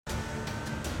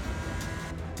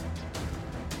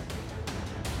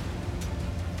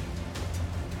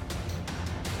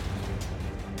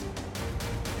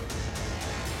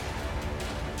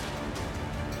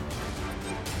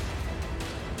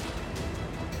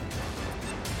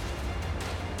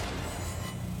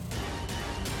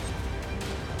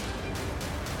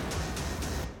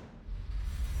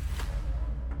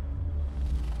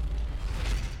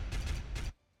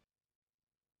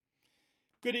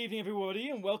Good evening, everybody,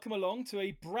 and welcome along to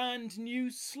a brand new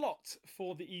slot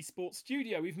for the esports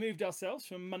studio. We've moved ourselves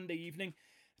from Monday evening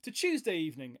to Tuesday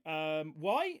evening.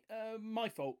 Why? My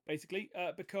fault, basically,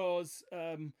 because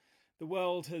the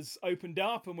world has opened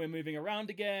up and we're moving around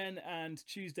again, and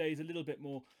Tuesday is a little bit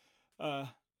more.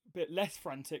 Bit less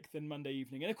frantic than Monday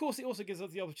evening. And of course, it also gives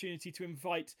us the opportunity to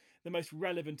invite the most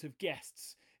relevant of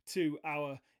guests to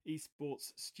our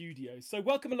esports studios. So,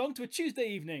 welcome along to a Tuesday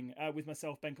evening with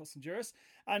myself, Ben Costanjuris.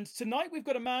 And tonight we've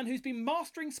got a man who's been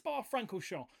mastering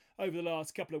Spa-Francorchamps over the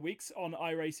last couple of weeks on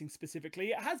iRacing specifically.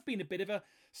 It has been a bit of a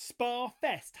Spa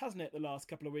fest, hasn't it, the last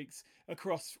couple of weeks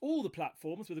across all the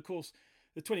platforms, with, of course,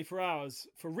 the 24 hours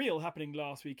for real happening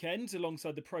last weekend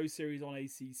alongside the Pro Series on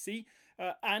ACC,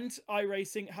 and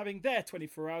iRacing having their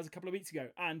 24 hours a couple of weeks ago.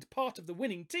 And part of the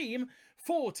winning team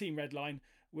for Team Redline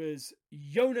was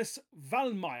Jonas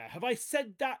Wallmeyer. Have I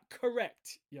said that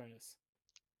correct, Jonas?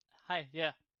 Hi,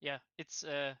 yeah. It's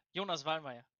Jonas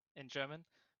Wallmeyer in German,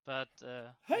 but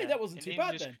Hey, that wasn't in too bad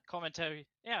English then. commentary,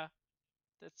 yeah,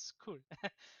 that's cool.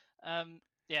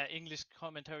 Yeah, English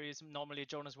commentary is normally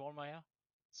Jonas Wallmeyer,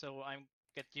 so I'm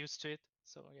get used to it.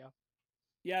 So yeah.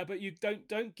 Yeah, but you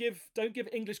don't give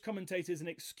English commentators an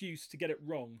excuse to get it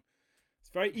wrong. It's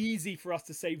very easy for us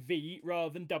to say V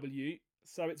rather than W,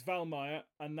 so it's Valmeyer,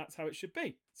 and that's how it should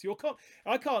be. So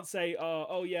I can't say,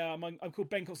 oh yeah, I'm called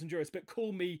Ben Constanduris, but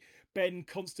call me Ben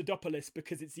Constantopoulos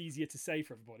because it's easier to say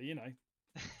for everybody, you know.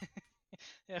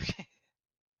 Okay.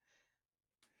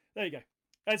 There you go.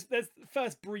 There's the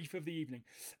first brief of the evening.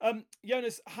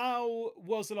 Jonas, how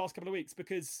was the last couple of weeks?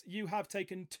 Because you have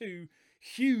taken two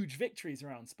huge victories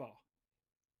around Spa.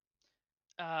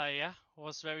 Yeah,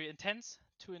 was very intense.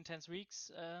 2 intense weeks.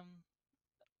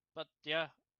 But yeah,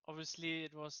 obviously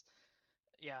it was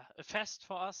a fest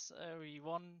for us. We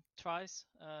won twice.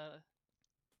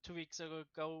 2 weeks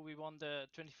ago we won the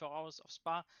 24 hours of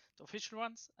Spa, the official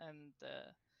ones, and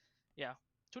yeah,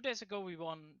 2 days ago we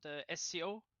won the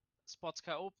SCO Sports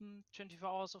Car Open 24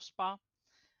 hours of Spa,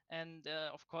 and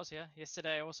of course, yeah,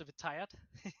 yesterday I was a bit tired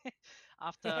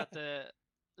after the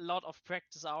lot of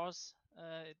practice hours.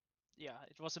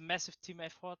 It was a massive team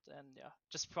effort, and yeah,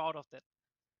 just proud of that.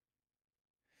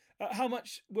 How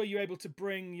much were you able to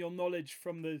bring your knowledge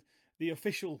from the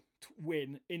official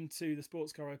win into the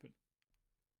Sports Car Open?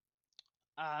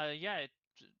 Yeah,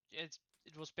 it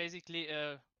it was basically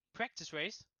a practice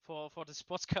race for the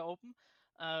Sports Car Open.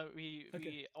 We Okay.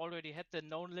 we already had the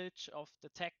knowledge of the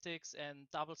tactics and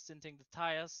double stinting the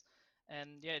tires,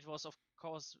 and yeah, it was of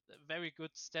course a very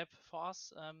good step for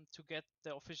us to get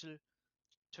the official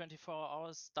 24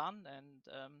 hours done,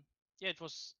 and yeah, it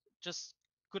was just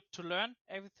good to learn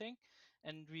everything,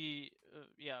 and we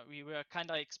were kind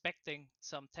of expecting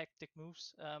some tactic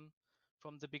moves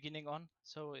from the beginning on,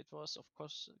 so it was of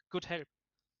course good help.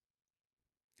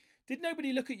 Did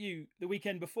nobody look at you the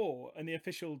weekend before and the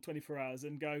official 24 hours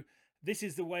and go, this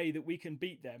is the way that we can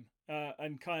beat them,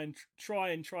 and kind of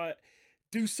try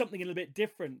do something a little bit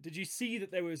different? Did you see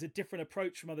that there was a different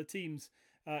approach from other teams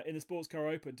in the Sports Car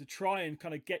Open to try and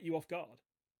kind of get you off guard?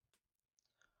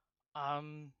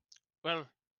 Um, well,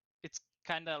 it's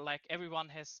kind of like everyone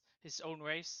has his own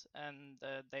race, and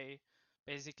they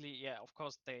basically, yeah, of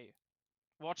course, they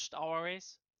watched our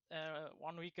race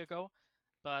 1 week ago,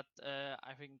 but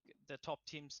I think the top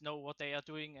teams know what they are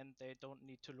doing, and they don't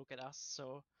need to look at us.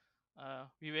 So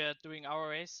we were doing our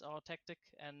race, our tactic,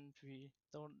 and we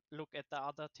don't look at the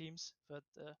other teams. But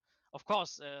of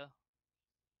course,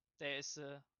 there is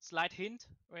a slight hint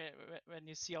when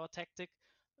you see our tactic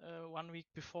 1 week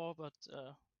before, but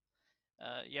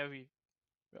yeah,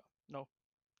 yeah, no,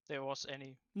 there Nobody wasn't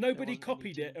any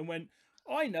copied it team. and went,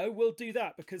 I know, we'll do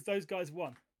that because those guys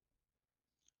won.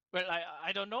 Well,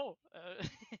 I don't know,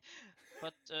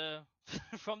 but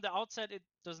from the outside it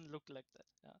doesn't look like that.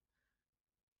 Yeah.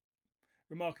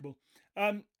 Remarkable.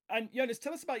 And Jonas,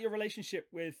 tell us about your relationship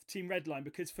with Team Redline,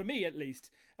 because for me, at least,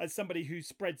 as somebody who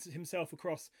spreads himself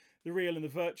across the real and the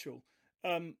virtual,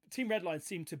 Team Redline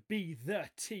seem to be the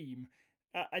team,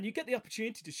 and you get the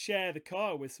opportunity to share the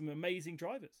car with some amazing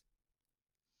drivers.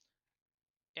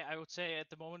 Yeah, I would say at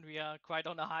the moment we are quite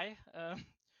on a high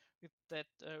with that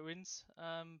wins.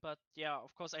 But yeah,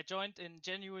 of course, I joined in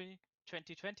January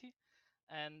 2020,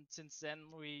 and since then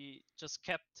we just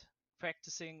kept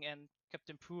practicing and kept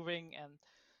improving, and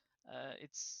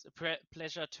it's a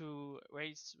pleasure to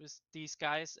race with these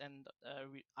guys. And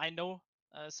I know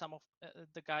some of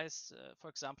the guys, for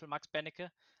example, Max Bennecke.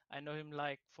 I know him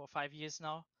like for 5 years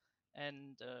now,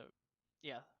 and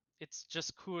yeah, it's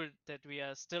just cool that we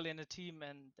are still in a team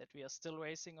and that we are still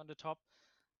racing on the top.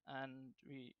 And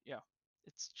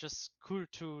it's just cool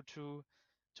to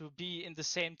be in the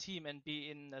same team and be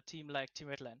in a team like Team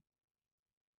Redline.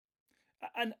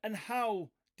 And how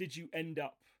did you end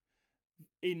up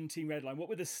in Team Redline? What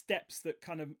were the steps that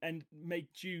kind of made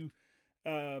you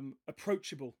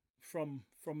approachable from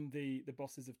the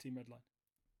bosses of Team Redline?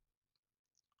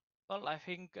 Well, I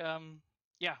think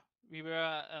yeah, we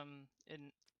were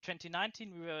in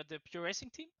 2019 we were the Pure Racing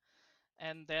team,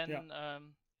 and then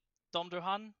Dom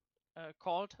Duhan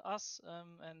called us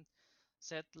and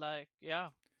said like, yeah,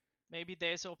 maybe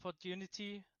there's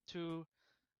opportunity to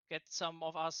get some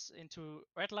of us into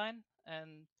Redline,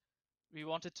 and we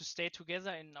wanted to stay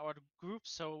together in our group,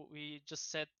 so we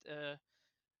just said,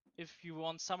 if you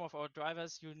want some of our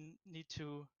drivers, you need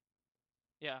to,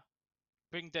 yeah,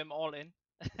 bring them all in.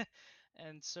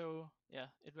 And so, yeah,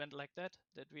 it went like that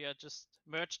we are just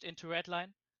merged into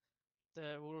Redline,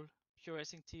 the whole Pure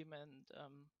Racing team,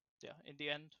 and yeah, in the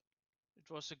end,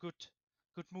 it was a good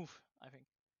move, I think.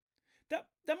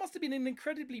 That must have been an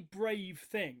incredibly brave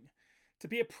thing to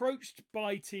be approached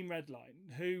by Team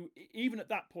Redline, who even at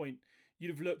that point you'd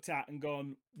have looked at and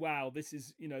gone, "Wow, this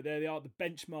is they are the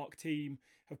benchmark team,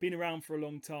 have been around for a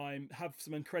long time, have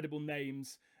some incredible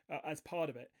names as part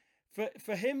of it."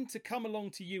 For him to come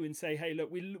along to you and say, "Hey,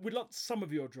 look, we'd love some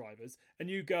of your drivers," and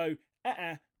you go,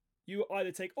 you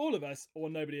either take all of us or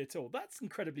nobody at all. That's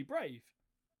incredibly brave.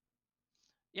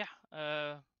 Yeah,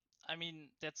 I mean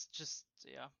that's just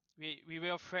we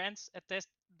were friends at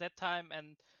that time,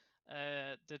 and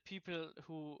the people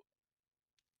who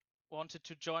wanted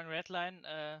to join Redline,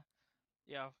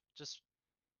 just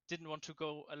didn't want to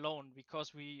go alone,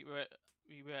 because we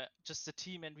were just a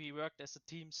team and we worked as a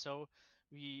team, so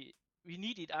we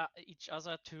needed each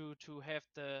other to have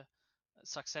the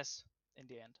success in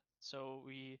the end. So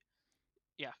we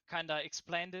kind of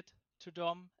explained it to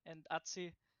Dom and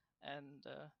Atsi, and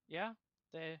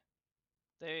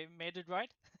they made it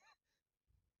right.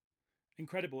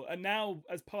 Incredible. And now,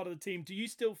 as part of the team, do you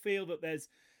still feel that there's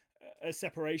a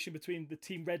separation between the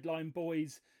Team Redline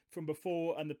boys from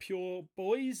before and the Pure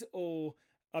boys, or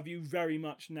have you very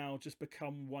much now just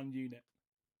become one unit?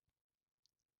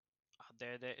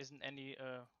 There isn't any.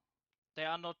 There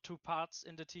are not two parts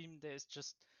in the team. There's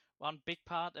just one big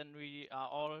part, and we are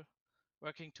all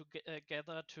working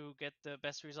together to get the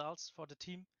best results for the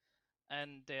team.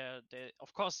 And there,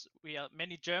 of course, we are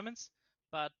many Germans,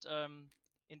 but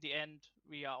in the end,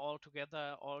 we are all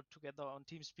together on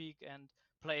TeamSpeak and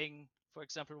playing, for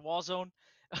example, Warzone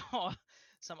or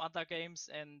some other games,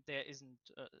 and there isn't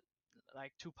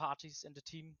like two parties in the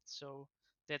team. So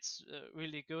that's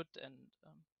really good, and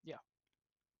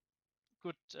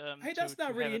good Hey, that's now to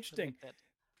have really it interesting. like that.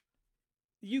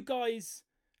 You guys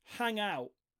hang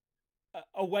out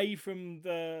away from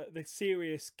the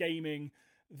serious gaming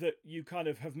that you kind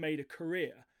of have made a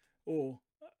career or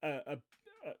a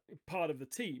part of the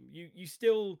team. You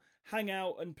still hang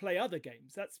out and play other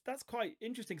games. That's quite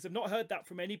interesting, because I've not heard that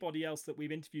from anybody else that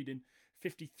we've interviewed in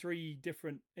 53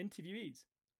 different interviewees.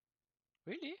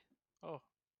 Really? Oh,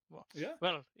 Yeah,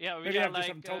 well, yeah, we maybe are I just like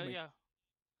haven't told me. yeah,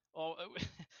 or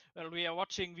well, we are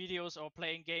watching videos or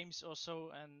playing games or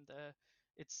so, and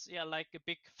it's like a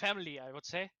big family, I would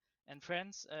say, and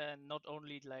friends, and not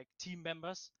only like team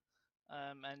members.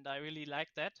 And I really like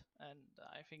that, and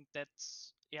I think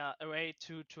that's a way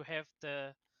to have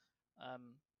the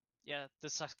um, the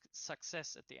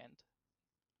success at the end.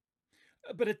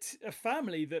 But a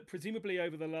family that presumably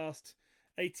over the last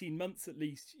 18 months at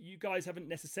least, you guys haven't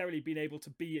necessarily been able to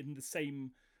be in the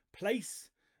same place.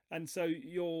 And so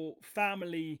your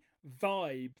family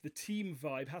vibe, the team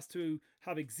vibe, has to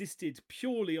have existed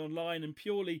purely online and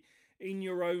purely in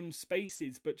your own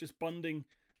spaces, but just bonding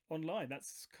online.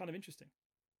 That's kind of interesting.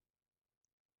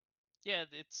 Yeah,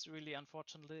 it's really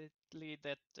unfortunately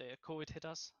that COVID hit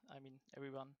us. I mean,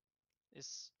 everyone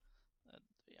is uh,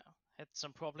 had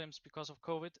some problems because of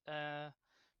COVID.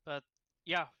 But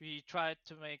yeah, we tried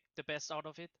to make the best out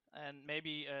of it, and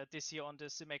maybe this year on the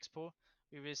Sim Expo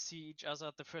we will see each other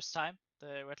the first time,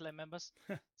 the Redline members.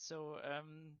 So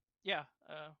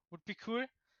would be cool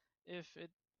if it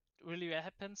really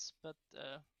happens, but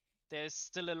there's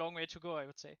still a long way to go, I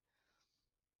would say.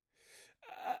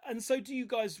 And so, do you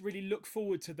guys really look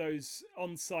forward to those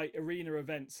on-site arena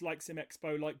events like Sim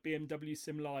Expo, like BMW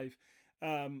Sim Live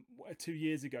 2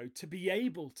 years ago, to be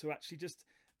able to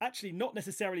actually not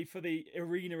necessarily for the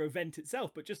arena event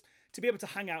itself, but just to be able to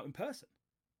hang out in person?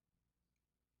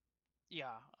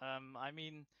 Yeah, I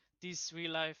mean, these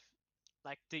real life,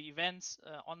 like the events,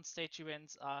 on stage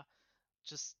events are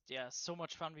just so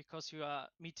much fun, because you are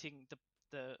meeting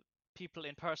the people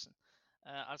in person.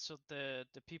 Also the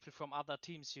people from other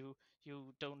teams you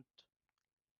don't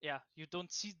yeah, you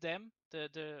don't see them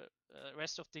the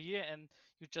rest of the year, and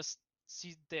you just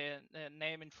see their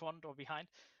name in front or behind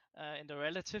in the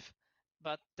relative.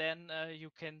 But then you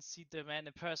can see the man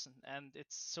in person, and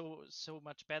it's so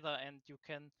much better, and you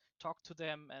can talk to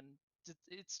them, and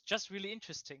it's just really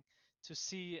interesting to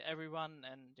see everyone.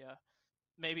 And yeah,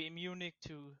 maybe in Munich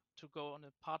to go on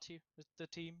a party with the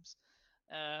teams.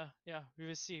 Yeah, we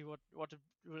will see what it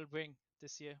will bring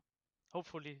this year.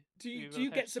 Hopefully, we Do will you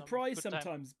have get some surprised good time.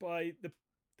 sometimes by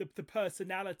the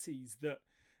personalities that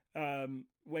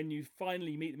when you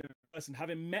finally meet them in person,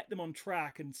 having met them on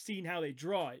track and seen how they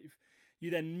drive, you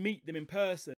then meet them in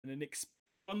person and expect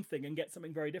one thing and get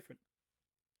something very different.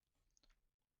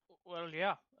 Well,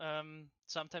 yeah.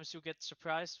 Sometimes you get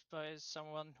surprised by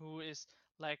someone who is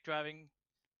like driving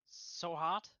so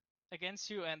hard against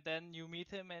you, and then you meet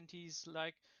him, and he's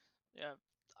like, yeah,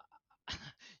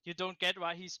 you don't get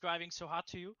why he's driving so hard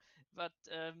to you. But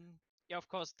yeah, of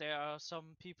course, there are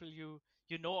some people you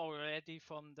know already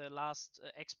from the last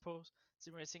expos,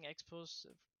 sim racing expos,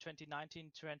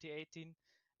 2019, 2018,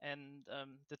 and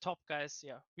the top guys.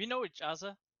 Yeah, we know each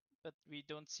other, but we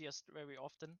don't see us very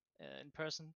often in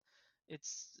person.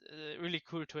 It's really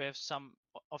cool to have some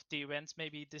of the events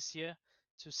maybe this year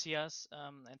to see us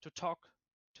and to talk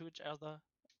to each other.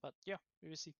 But yeah, we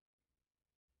will see.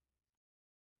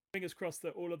 Fingers crossed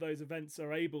that all of those events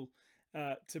are able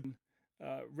to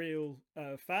real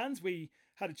fans. We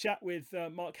had a chat with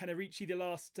Mark Canarici the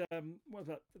last what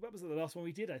was it, the last one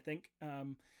we did, I think,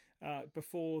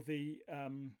 before the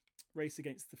race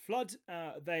against the flood.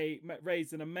 They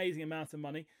raised an amazing amount of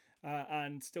money.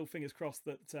 And still, fingers crossed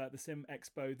that the Sim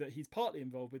Expo that he's partly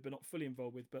involved with, but not fully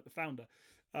involved with, but the founder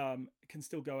can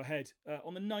still go ahead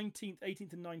on the 19th,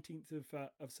 18th, and 19th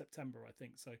of September, I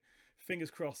think. So,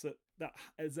 fingers crossed that that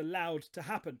is allowed to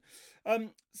happen.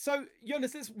 So,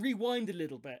 Jonas, let's rewind a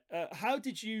little bit. How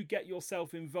did you get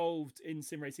yourself involved in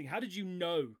sim racing? How did you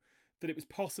know that it was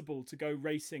possible to go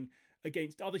racing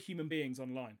against other human beings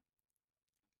online?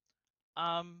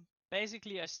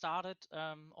 Basically, I started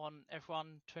on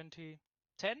F1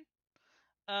 2010.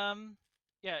 Um,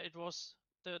 yeah, it was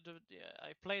yeah,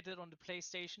 I played it on the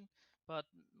PlayStation, but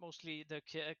mostly the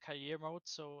career mode,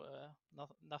 so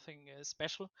nothing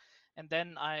special. And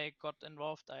then I got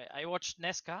involved. I watched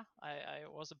NASCAR. I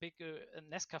was a big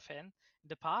NASCAR fan in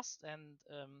the past, and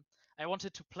I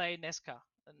wanted to play NASCAR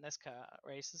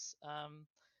races.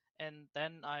 And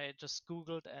then I just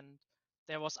Googled, and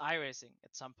there was iRacing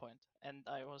at some point, and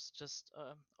I was just,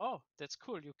 oh, that's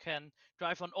cool. You can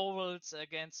drive on ovals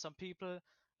against some people.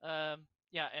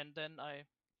 Yeah, and then I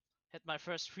had my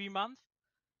first 3 month,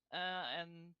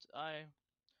 and I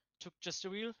took just a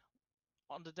wheel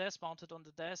on the desk, mounted on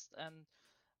the desk, and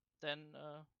then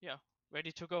yeah,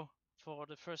 ready to go for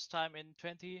the first time in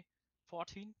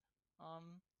 2014.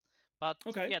 But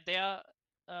Okay. yeah, they are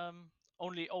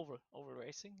only oval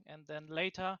racing, and then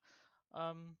later,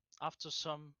 after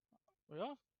some,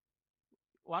 yeah,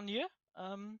 1 year,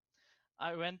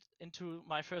 I went into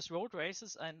my first road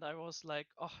races, and I was like,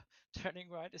 oh, turning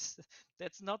right is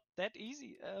that's not that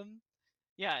easy.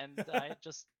 Yeah, and I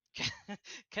just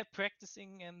kept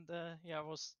practicing, and yeah,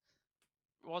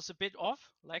 was a bit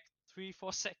off, like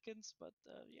 3-4 seconds, but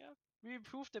yeah, we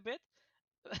improved a bit.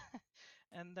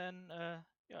 And then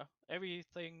yeah,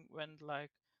 everything went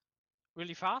like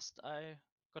really fast. I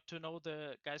got to know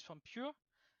the guys from Pure,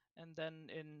 and then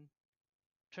in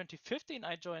 2015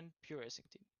 I joined Pure Racing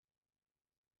Team.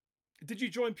 Did you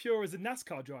join Pure as a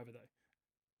NASCAR driver though?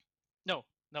 No,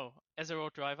 no, as a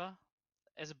road driver,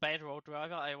 as a bad road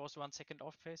driver, I was 1 second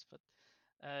off pace, but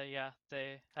yeah,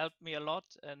 they helped me a lot,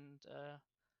 and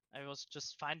I was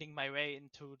just finding my way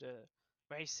into the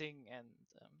racing, and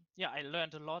yeah, I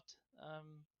learned a lot.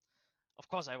 Of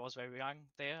course, I was very young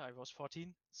there. I was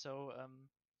 14, so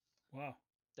Wow.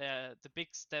 the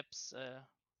big steps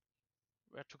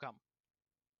were to come.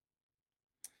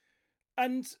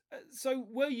 And so,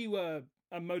 were you a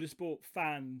motorsport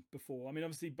fan before? I mean,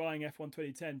 obviously, buying F1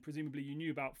 2010, presumably you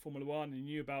knew about Formula One and you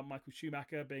knew about Michael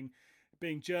Schumacher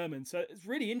being German. So it's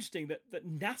really interesting that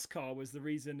NASCAR was the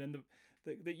reason and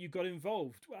that you got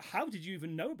involved. How did you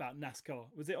even know about NASCAR?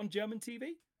 Was it on German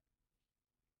TV?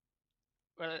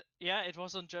 Well, yeah, it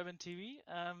was on German TV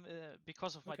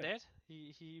because of my Okay. dad.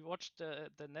 He watched the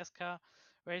NASCAR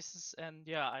races, and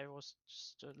yeah, I was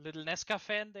just a little NASCAR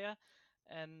fan there,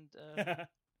 and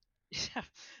yeah,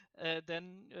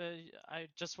 then I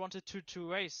just wanted to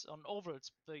race on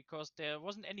ovals because there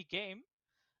wasn't any game.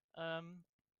 Um,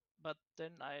 but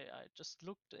then I just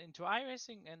looked into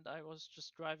iRacing, and I was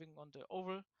just driving on the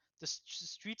oval, the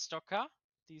street stock car.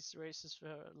 These races were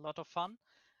a lot of fun.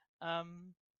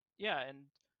 Yeah, and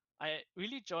I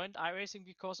really joined iRacing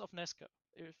because of NASCAR.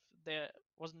 If there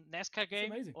wasn't NASCAR That's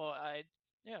game, amazing. or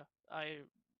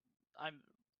I'm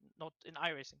not in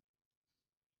iRacing.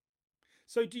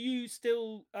 So, do you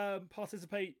still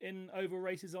participate in oval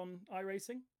races on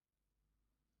iRacing?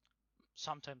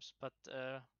 Sometimes, but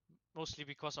mostly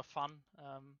because of fun.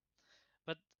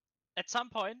 But at some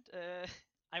point,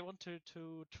 I want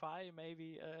to try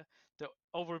maybe the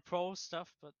oval pro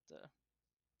stuff, but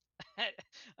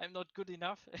I'm not good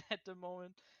enough at the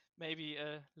moment. Maybe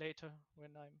later when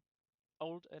I'm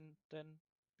old, and then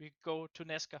we go to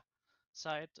NASCAR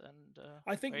side and race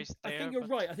I think there. you're But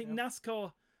right. I think yeah,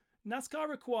 NASCAR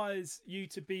requires you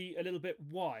to be a little bit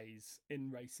wise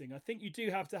in racing. I think you do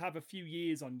have to have a few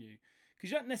years on you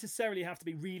because you don't necessarily have to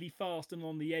be really fast and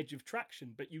on the edge of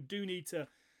traction, but you do need to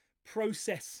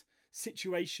process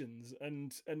situations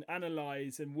and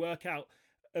analyze and work out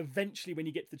eventually when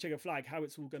you get to the checkered flag how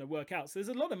it's all going to work out. So there's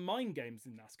a lot of mind games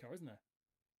in NASCAR, isn't there?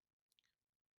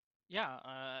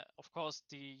 yeah. Of course,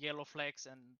 the yellow flags,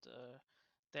 and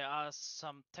there are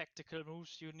some tactical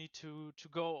moves you need to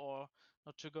go or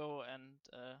not to go, and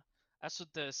also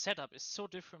the setup is so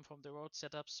different from the road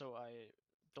setup, so I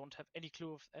don't have any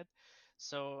clue of that.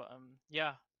 So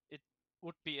yeah, it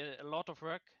would be a lot of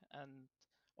work, and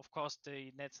of course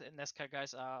the NASCAR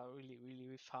guys are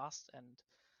really fast, and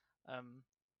um,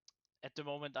 at the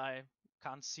moment I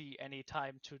can't see any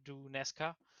time to do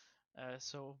NASCAR.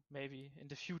 So maybe in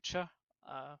the future,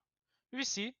 uh, we will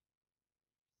see.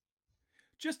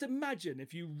 Just imagine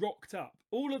if you rocked up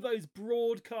all of those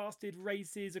broadcasted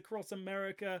races across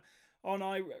America on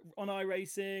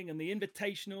iRacing and the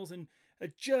invitationals, and a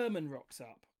German rocks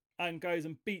up and goes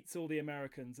and beats all the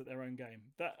Americans at their own game.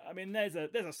 That I mean, there's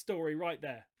a story right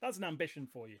there. That's an ambition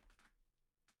for you.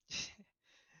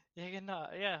 Yeah, genau.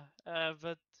 Yeah,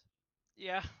 but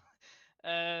yeah,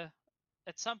 uh,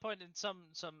 at some point in some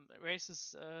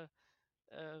races,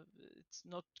 it's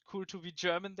not cool to be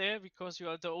German there because you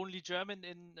are the only German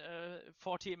in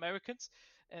 40 Americans,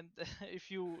 and if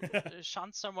you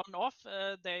shunt someone off,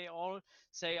 they all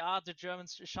say, "Ah, the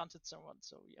Germans shunted someone."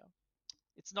 So yeah,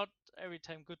 it's not every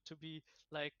time good to be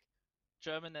like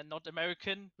German and not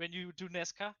American when you do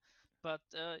NASCAR, but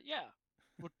yeah,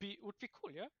 would be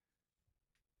cool, yeah.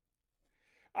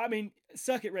 I mean,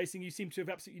 circuit racing, you seem to have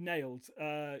absolutely nailed.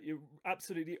 You're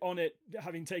absolutely on it,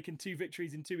 having taken 2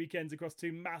 victories in 2 weekends across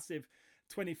 2 massive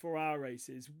 24-hour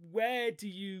races. Where do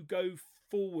you go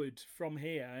forward from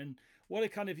here? And what are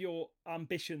kind of your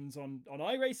ambitions on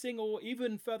iRacing or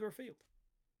even further afield?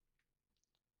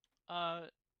 Uh,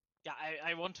 yeah,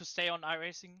 I want to stay on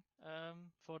iRacing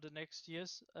for the next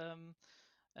years,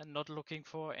 and not looking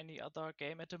for any other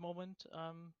game at the moment,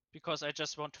 because I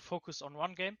just want to focus on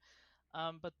one game.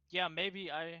 But yeah,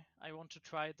 maybe I want to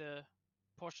try the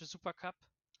Porsche Super Cup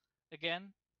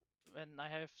again when I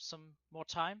have some more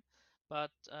time.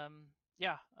 But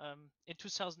yeah, in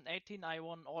 2018 I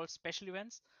won all special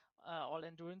events, all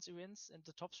endurance events in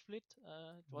the top split.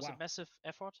 It was a Wow. massive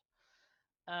effort.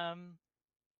 Um,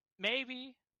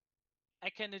 Maybe I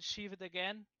can achieve it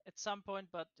again at some point,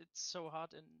 but it's so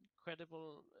hard and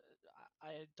incredible.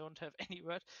 I don't have any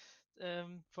word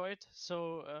for it.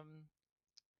 So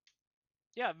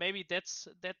yeah, maybe that's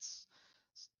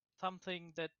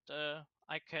something that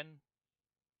I can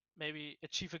maybe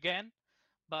achieve again.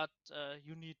 But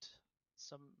you need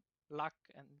some luck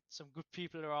and some good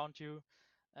people around you,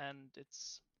 and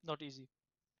it's not easy.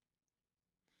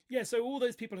 Yeah, so all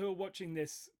those people who are watching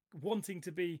this wanting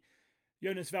to be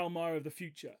Jonas Valmeyer of the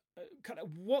future, kind of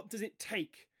what does it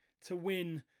take to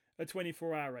win a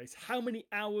 24-hour race? How many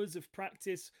hours of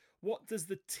practice? What does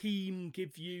the team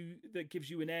give you that gives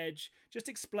you an edge? Just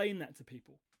explain that to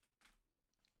people.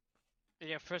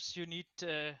 Yeah, first you need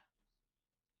good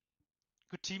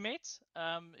teammates.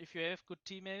 If you have good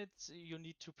teammates, you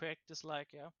need to practice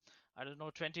like, yeah, I don't know,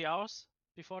 20 hours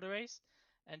before the race,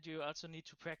 and you also need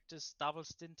to practice double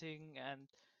stinting, and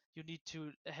you need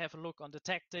to have a look on the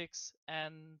tactics,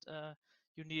 and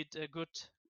you need a good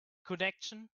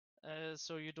connection,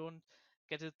 so you don't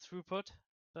get it throughput.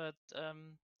 But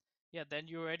yeah, then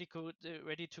you're ready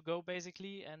to go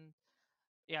basically, and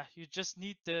yeah, you just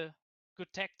need the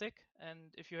good tactic, and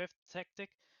if you have tactic,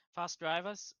 fast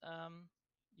drivers,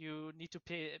 you need to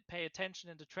pay attention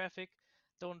in the traffic.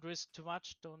 Don't risk too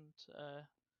much. Don't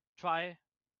try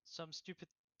some stupid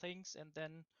things, and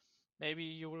then maybe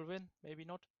you will win, maybe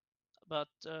not. But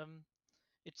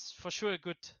it's for sure a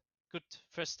good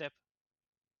first step.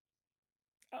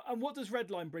 And what does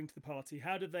Redline bring to the party?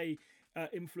 How do they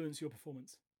influence your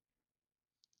performance?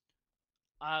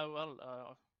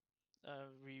 Well,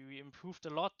 we improved a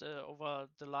lot over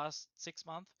the last 6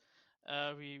 months.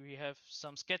 We have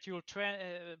some scheduled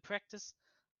practice,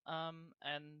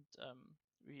 and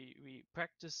we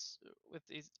practice with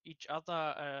each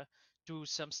other, do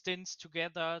some stints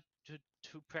together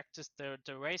to practice the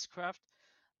racecraft,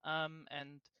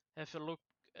 and have a look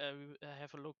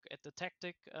have a look at the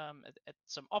tactic, at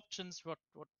some options, what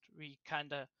we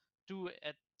kind of do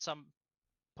at some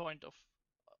point of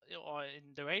or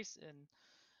in the race,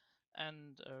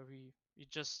 and we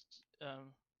just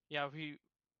yeah we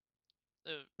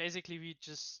basically we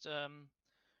just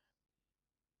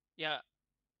yeah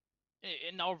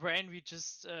in our brain we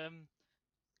just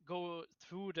go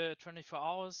through the 24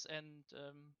 hours and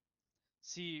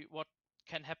see what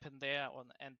can happen there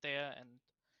and there, and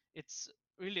it's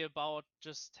really about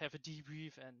just have a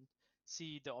debrief and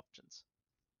see the options.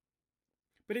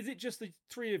 But is it just the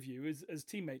three of you as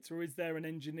teammates, or is there an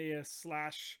engineer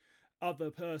 /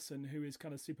 other person who is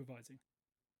kind of supervising?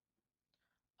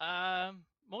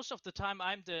 Most of the time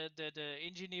I'm the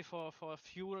engineer for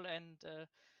fuel and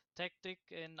tactic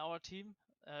in our team.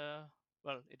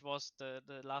 Well, it was the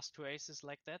last 2 races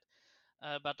like that.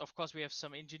 But of course we have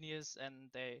some engineers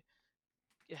and they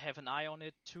have an eye on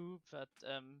it too. But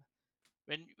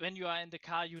when you are in the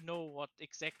car, you know what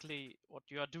exactly what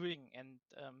you are doing, and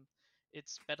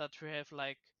it's better to have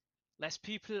like less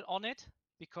people on it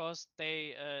because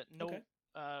they know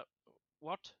Okay.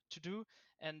 what to do.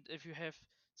 And if you have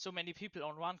so many people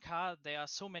on one car, there are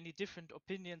so many different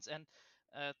opinions and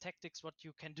tactics what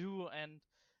you can do, and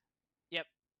yep,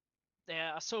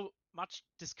 there are so much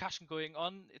discussion going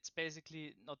on. It's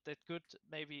basically not that good.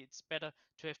 Maybe it's better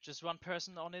to have just one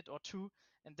person on it or two,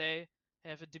 and they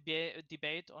have a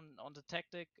debate on the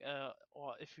tactic,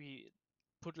 or if we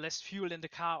put less fuel in the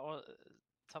car or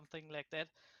something like that.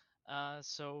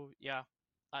 So yeah,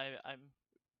 I'm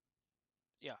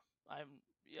yeah I'm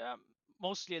yeah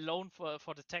mostly alone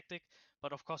for the tactic,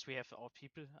 but of course we have our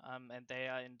people, and they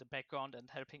are in the background and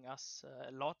helping us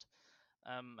a lot,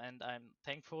 and I'm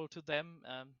thankful to them.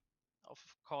 Of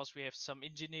course, we have some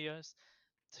engineers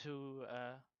to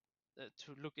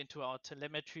look into our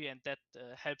telemetry, and that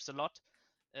helps a lot,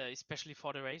 especially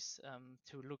for the race,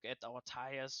 to look at our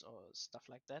tires or stuff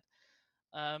like that.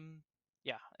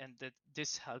 Yeah, and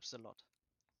this helps a lot.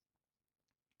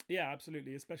 Yeah,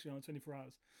 absolutely, especially on the 24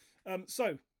 hours.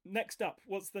 So next up,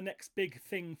 what's the next big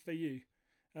thing for you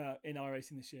in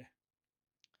iRacing this year?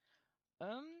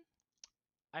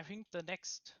 I think the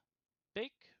next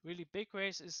really big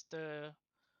race is the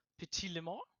Petit Le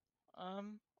Mans,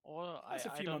 or That's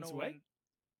a I few don't months know away. when.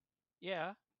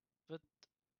 Yeah, but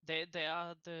they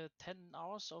are the 10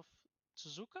 hours of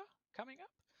Suzuka coming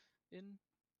up in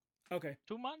Okay.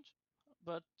 2 months,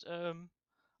 but I'm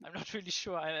not really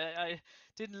sure. I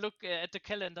didn't look at the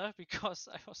calendar because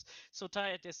I was so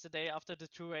tired yesterday after the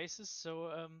 2 races.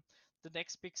 So the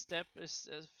next big step is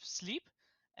sleep,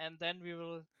 and then we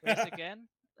will race again.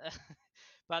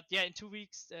 But yeah, in 2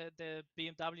 weeks the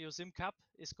BMW Sim Cup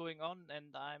is going on,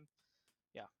 and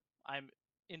I'm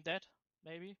in that,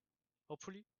 maybe,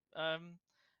 hopefully,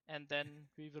 and then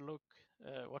we will look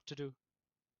what to do.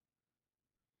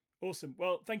 Awesome.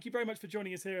 Well, thank you very much for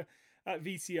joining us here at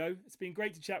VCO. It's been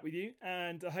great to chat with you,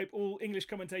 and I hope all English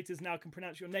commentators now can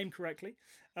pronounce your name correctly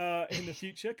in the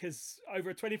future, because over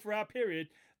a 24-hour period,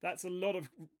 that's a lot of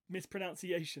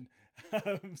mispronunciation.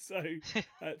 So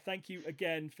thank you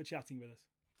again for chatting with us.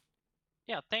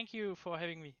 Yeah, thank you for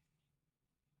having me.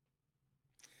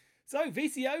 So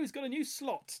VCO has got a new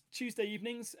slot Tuesday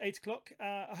evenings, 8 o'clock.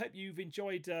 I hope you've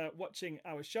enjoyed watching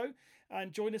our show,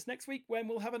 and join us next week when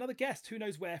we'll have another guest. Who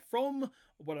knows where from,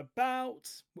 what about?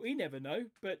 We never know,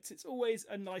 but it's always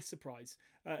a nice surprise.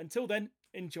 Until then,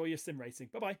 enjoy your sim racing.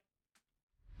 Bye bye.